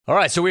All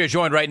right, so we are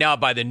joined right now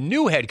by the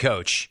new head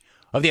coach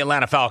of the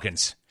Atlanta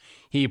Falcons.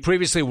 He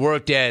previously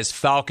worked as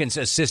Falcons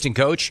assistant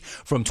coach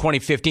from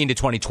 2015 to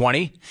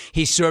 2020.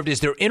 He served as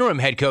their interim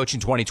head coach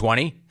in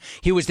 2020.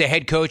 He was the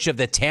head coach of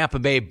the Tampa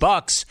Bay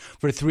Bucks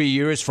for 3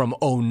 years from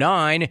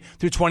 2009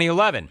 through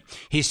 2011.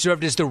 He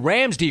served as the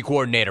Rams D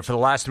coordinator for the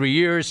last 3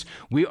 years.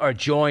 We are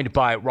joined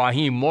by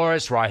Raheem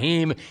Morris.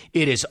 Raheem,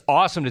 it is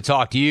awesome to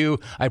talk to you.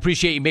 I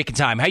appreciate you making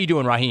time. How you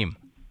doing, Raheem?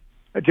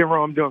 Jim,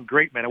 I'm doing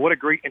great, man. What a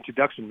great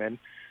introduction, man.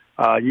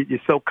 You're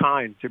so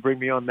kind to bring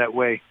me on that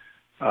way.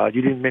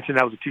 You didn't mention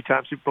I was a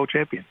two-time Super Bowl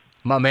champion.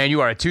 My man,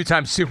 you are a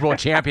two-time Super Bowl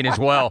champion as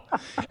well.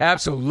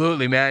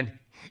 Absolutely, man.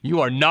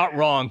 You are not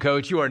wrong,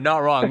 Coach. You are not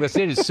wrong.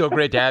 Listen, it is so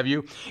great to have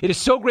you. It is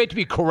so great to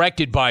be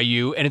corrected by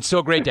you, and it's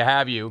so great to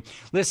have you.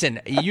 Listen,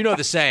 you know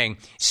the saying,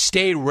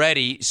 stay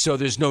ready so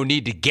there's no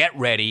need to get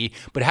ready.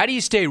 But how do you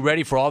stay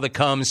ready for all that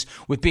comes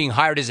with being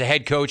hired as a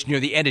head coach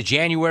near the end of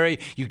January?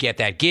 You get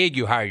that gig,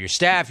 you hire your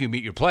staff, you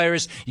meet your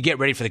players, you get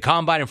ready for the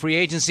combine and free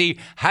agency.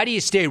 How do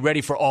you stay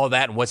ready for all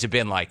that, and what's it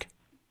been like?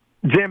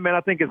 Jim, man, I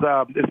think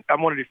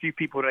I'm one of the few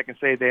people that can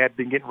say they have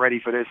been getting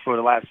ready for this for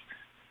the last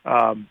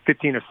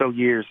 15 or so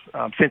years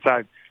since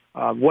I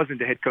wasn't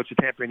the head coach of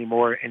Tampa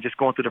anymore, and just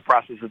going through the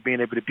process of being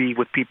able to be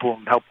with people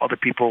and help other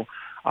people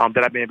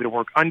that I've been able to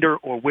work under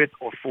or with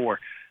or for.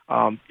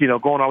 Going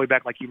all the way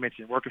back, like you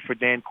mentioned, working for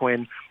Dan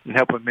Quinn and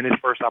helping him in his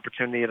first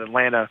opportunity in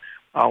Atlanta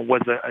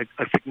was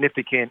a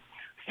significant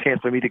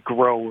chance for me to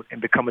grow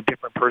and become a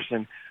different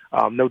person,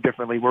 no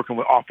differently, working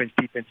with offense,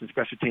 defense, and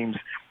special teams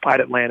at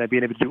Atlanta,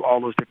 being able to do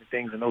all those different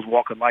things in those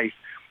walk of life.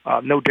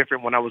 No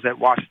different when I was at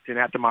Washington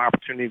after my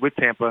opportunity with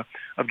Tampa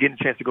of getting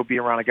a chance to go be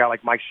around a guy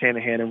like Mike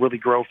Shanahan and really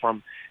grow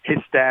from his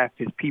staff,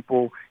 his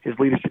people, his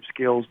leadership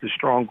skills, the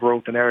strong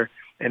growth and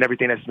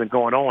everything that's been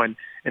going on.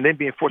 And then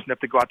being fortunate enough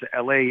to go out to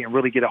L.A. and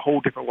really get a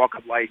whole different walk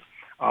of life,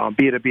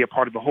 be able to be a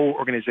part of the whole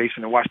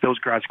organization and watch those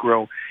guys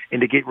grow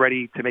and to get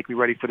ready to make me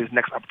ready for this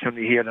next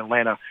opportunity here in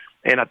Atlanta.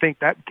 And I think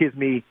that gives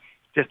me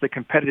just the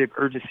competitive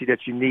urgency that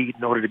you need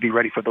in order to be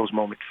ready for those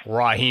moments.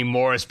 Raheem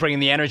Morris bringing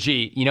the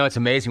energy. You know, it's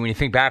amazing when you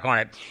think back on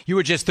it. You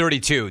were just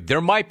 32.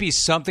 There might be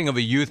something of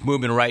a youth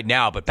movement right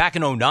now, but back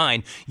in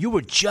 2009, you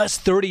were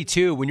just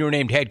 32 when you were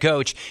named head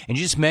coach, and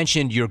you just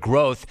mentioned your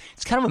growth.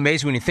 It's kind of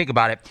amazing when you think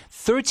about it.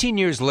 13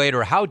 years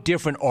later, how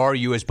different are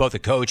you as both a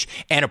coach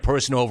and a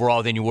person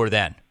overall than you were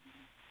then?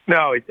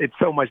 No, it's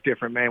so much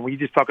different, man. When you're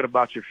just talking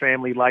about your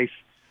family life,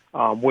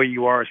 where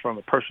you are from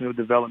a personal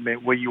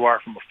development, where you are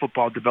from a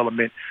football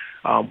development,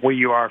 where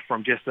you are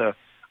from just a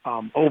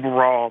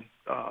overall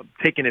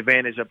taking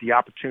advantage of the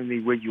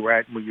opportunity where you're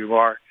at and where you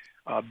are,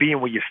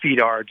 being where your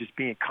feet are, just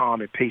being calm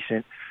and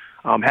patient,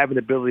 having the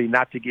ability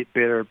not to get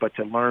bitter but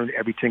to learn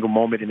every single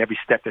moment and every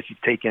step that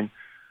you've taken.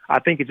 I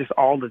think it's just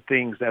all the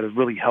things that have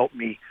really helped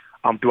me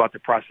throughout the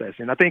process.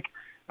 And I think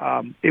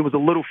it was a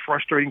little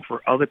frustrating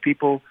for other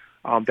people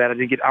that I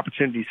didn't get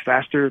opportunities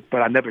faster,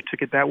 but I never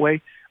took it that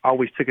way. I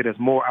always took it as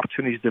more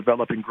opportunities to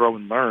develop and grow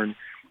and learn.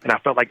 And I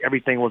felt like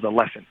everything was a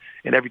lesson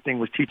and everything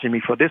was teaching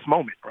me for this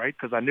moment, right?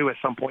 Because I knew at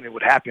some point it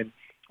would happen,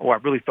 or I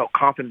really felt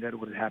confident that it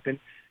would happen.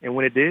 And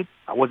when it did,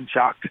 I wasn't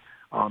shocked.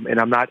 And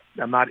I'm not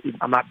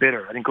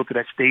bitter. I didn't go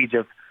through that stage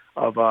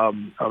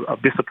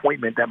of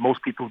disappointment that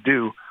most people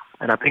do.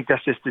 And I think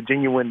that's just the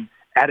genuine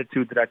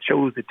attitude that I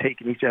chose to take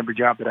in each and every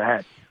job that I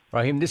had.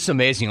 Raheem, this is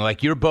amazing.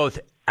 Like, you're both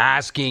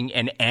asking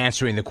and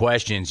answering the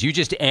questions. You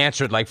just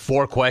answered like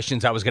 4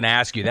 questions I was going to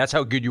ask you. That's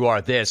how good you are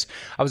at this.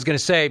 I was going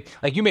to say,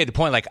 like, you made the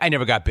point, like, I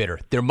never got bitter.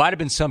 There might have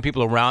been some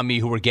people around me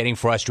who were getting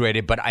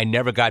frustrated, but I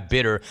never got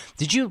bitter.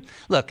 Did you,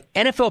 look,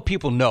 NFL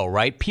people know,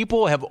 right?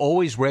 People have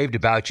always raved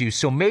about you,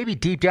 so maybe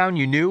deep down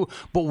you knew,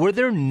 but were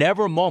there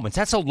never moments?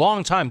 That's a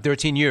long time,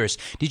 13 years.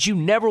 Did you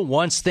never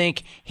once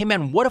think, hey,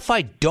 man, what if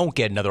I don't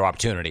get another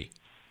opportunity?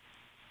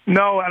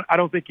 No, I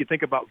don't think you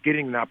think about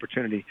getting an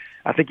opportunity.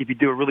 I think if you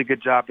do a really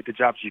good job at the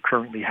jobs you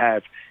currently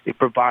have, it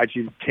provides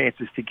you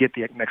chances to get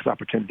the next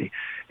opportunity.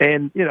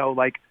 And, you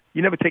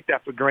never take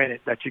that for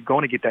granted that you're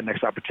going to get that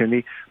next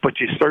opportunity, but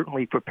you're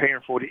certainly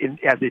preparing for it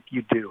as if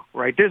you do,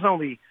 right? There's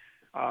only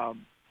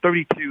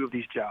 32 of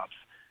these jobs.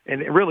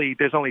 And really,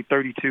 there's only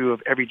 32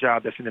 of every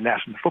job that's in the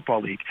National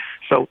Football League.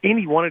 So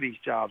any one of these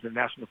jobs in the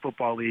National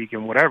Football League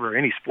and whatever,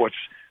 any sports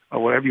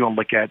or whatever you want to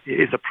look at,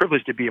 is a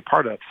privilege to be a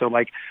part of. So,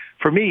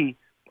 for me,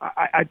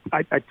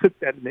 I took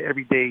that in the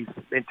everyday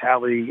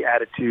mentality,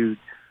 attitude,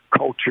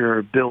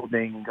 culture,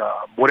 building,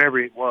 whatever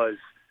it was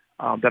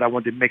that I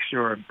wanted to make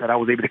sure that I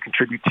was able to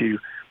contribute to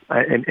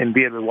and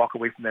be able to walk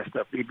away from that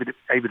stuff,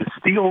 able to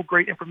steal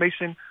great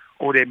information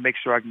or to make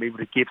sure I can be able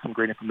to give some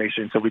great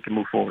information so we can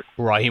move forward.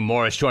 Raheem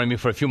Morris joining me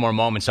for a few more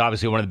moments.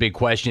 Obviously, one of the big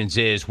questions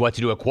is what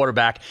to do at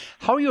quarterback.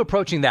 How are you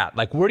approaching that?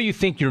 Like, where do you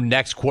think your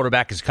next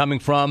quarterback is coming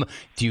from?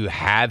 Do you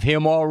have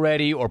him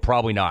already or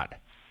probably not?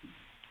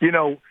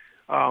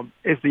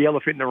 It's the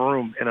elephant in the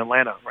room in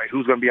Atlanta, right?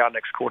 Who's going to be our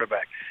next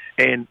quarterback?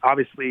 And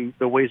obviously,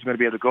 the ways we're going to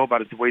be able to go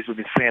about it is the ways we've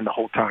been saying the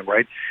whole time,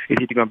 right?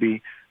 It's either going to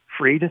be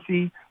free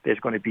agency, there's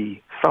going to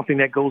be something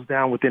that goes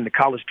down within the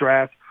college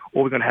draft,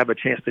 or we're going to have a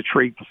chance to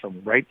trade for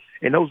someone, right?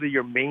 And those are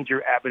your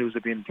major avenues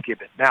of being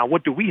given. Now,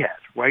 what do we have,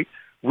 right?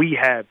 We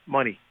have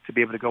money to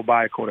be able to go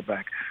buy a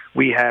quarterback.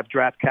 We have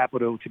draft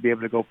capital to be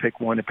able to go pick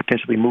one and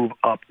potentially move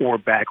up or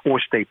back or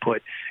stay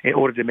put in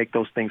order to make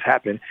those things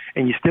happen.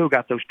 And you still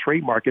got those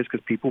trade markets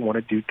because people want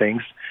to do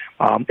things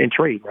in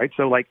trade, right?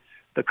 So, like,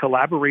 the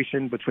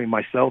collaboration between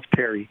myself,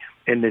 Terry,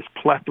 and this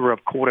plethora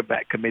of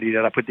quarterback committee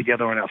that I put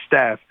together on our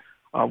staff,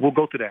 we'll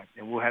go through that,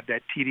 and we'll have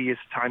that tedious,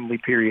 timely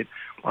period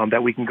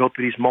that we can go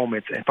through these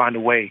moments and find a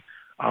way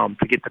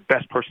to get the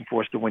best person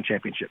for us to win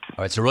championships.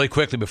 All right, so really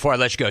quickly, before I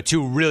let you go,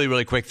 two really,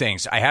 really quick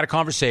things. I had a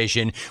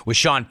conversation with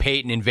Sean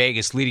Payton in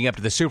Vegas leading up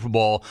to the Super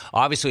Bowl.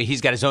 Obviously, he's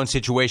got his own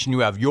situation. You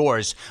have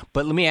yours.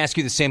 But let me ask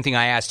you the same thing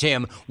I asked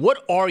him.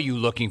 What are you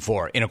looking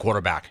for in a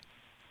quarterback?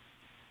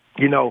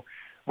 You know,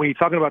 when you're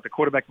talking about the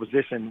quarterback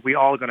position, we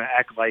all are going to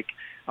act like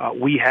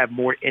we have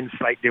more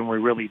insight than we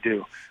really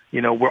do.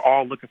 You know, we're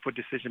all looking for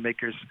decision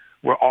makers.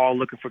 We're all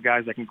looking for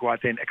guys that can go out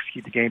there and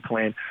execute the game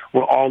plan.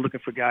 We're all looking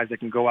for guys that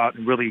can go out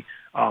and really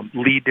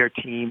lead their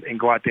team and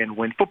go out there and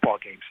win football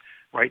games,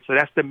 right? So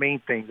that's the main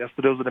thing.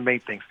 Those are the main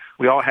things.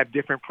 We all have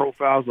different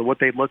profiles of what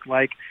they look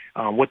like,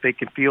 what they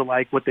can feel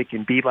like, what they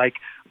can be like,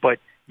 but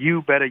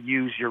you better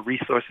use your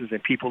resources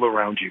and people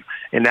around you.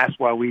 And that's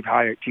why we've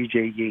hired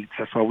T.J. Yates.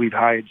 That's why we've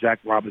hired Zach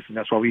Robinson.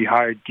 That's why we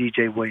hired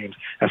D.J. Williams.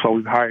 That's why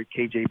we've hired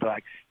K.J.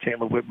 Black,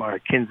 Chandler Whitmire,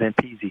 Ken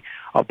Zampese,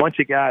 a bunch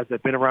of guys that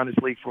have been around this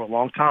league for a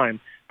long time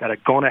that are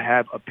going to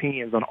have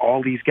opinions on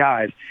all these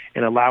guys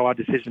and allow our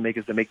decision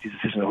makers to make these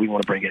decisions that we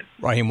want to bring in.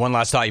 Raheem, one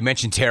last thought. You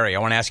mentioned Terry. I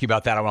want to ask you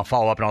about that. I want to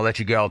follow up and I'll let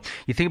you go.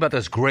 You think about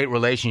those great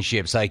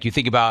relationships. Like you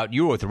think about,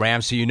 you were with the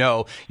Rams, so you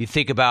know. You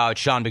think about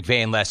Sean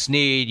McVay and Les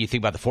Snead. You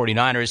think about the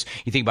 49ers.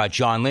 You think about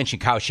John Lynch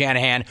and Kyle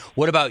Shanahan.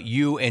 What about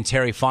you and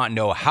Terry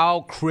Fontenot?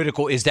 How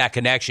critical is that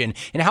connection,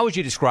 and how would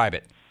you describe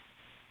it?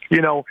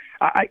 You know,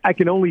 I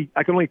can only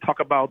talk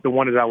about the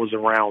one that I was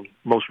around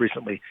most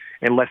recently,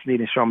 and Les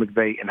Snead and Sean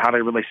McVay, and how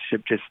their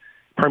relationship just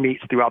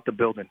permeates throughout the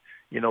building.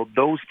 You know,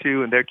 those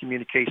two and their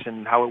communication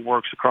and how it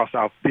works across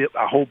our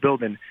whole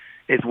building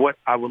is what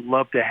I would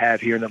love to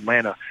have here in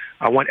Atlanta.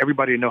 I want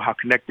everybody to know how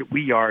connected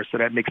we are, so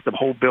that makes the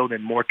whole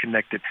building more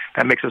connected.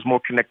 That makes us more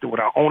connected with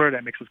our owner.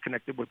 That makes us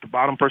connected with the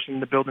bottom person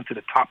in the building to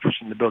the top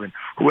person in the building,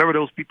 whoever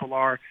those people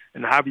are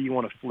and however you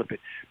want to flip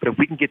it. But if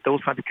we can get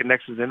those types of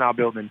connections in our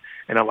building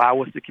and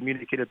allow us to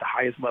communicate at the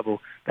highest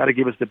level, that'll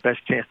give us the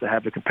best chance to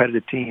have a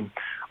competitive team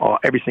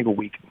every single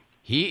week.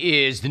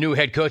 He is the new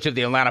head coach of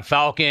the Atlanta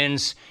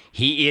Falcons.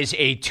 He is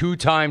a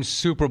two-time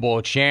Super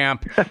Bowl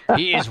champ.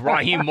 He is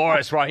Raheem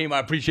Morris. Raheem, I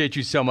appreciate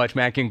you so much,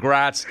 man.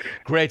 Congrats.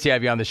 Great to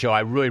have you on the show. I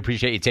really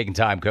appreciate you taking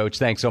time, Coach.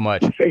 Thanks so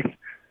much.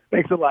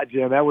 Thanks a lot,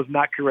 Jim. That was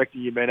not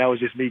correcting you, man. That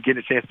was just me getting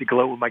a chance to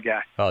gloat with my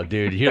guy. Oh,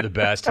 dude, you're the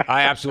best.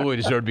 I absolutely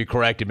deserve to be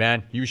corrected,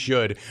 man. You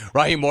should.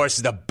 Raheem Morris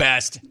is the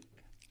best.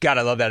 God,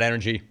 I love that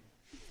energy.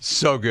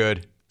 So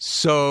good.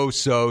 So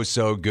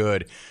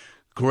good.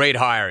 Great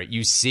hire.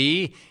 You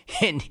see?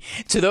 And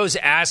to those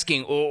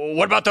asking,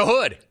 what about the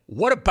hood?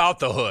 What about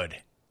the hood?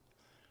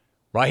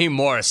 Raheem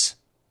Morris,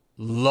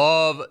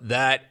 love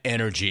that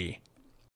energy.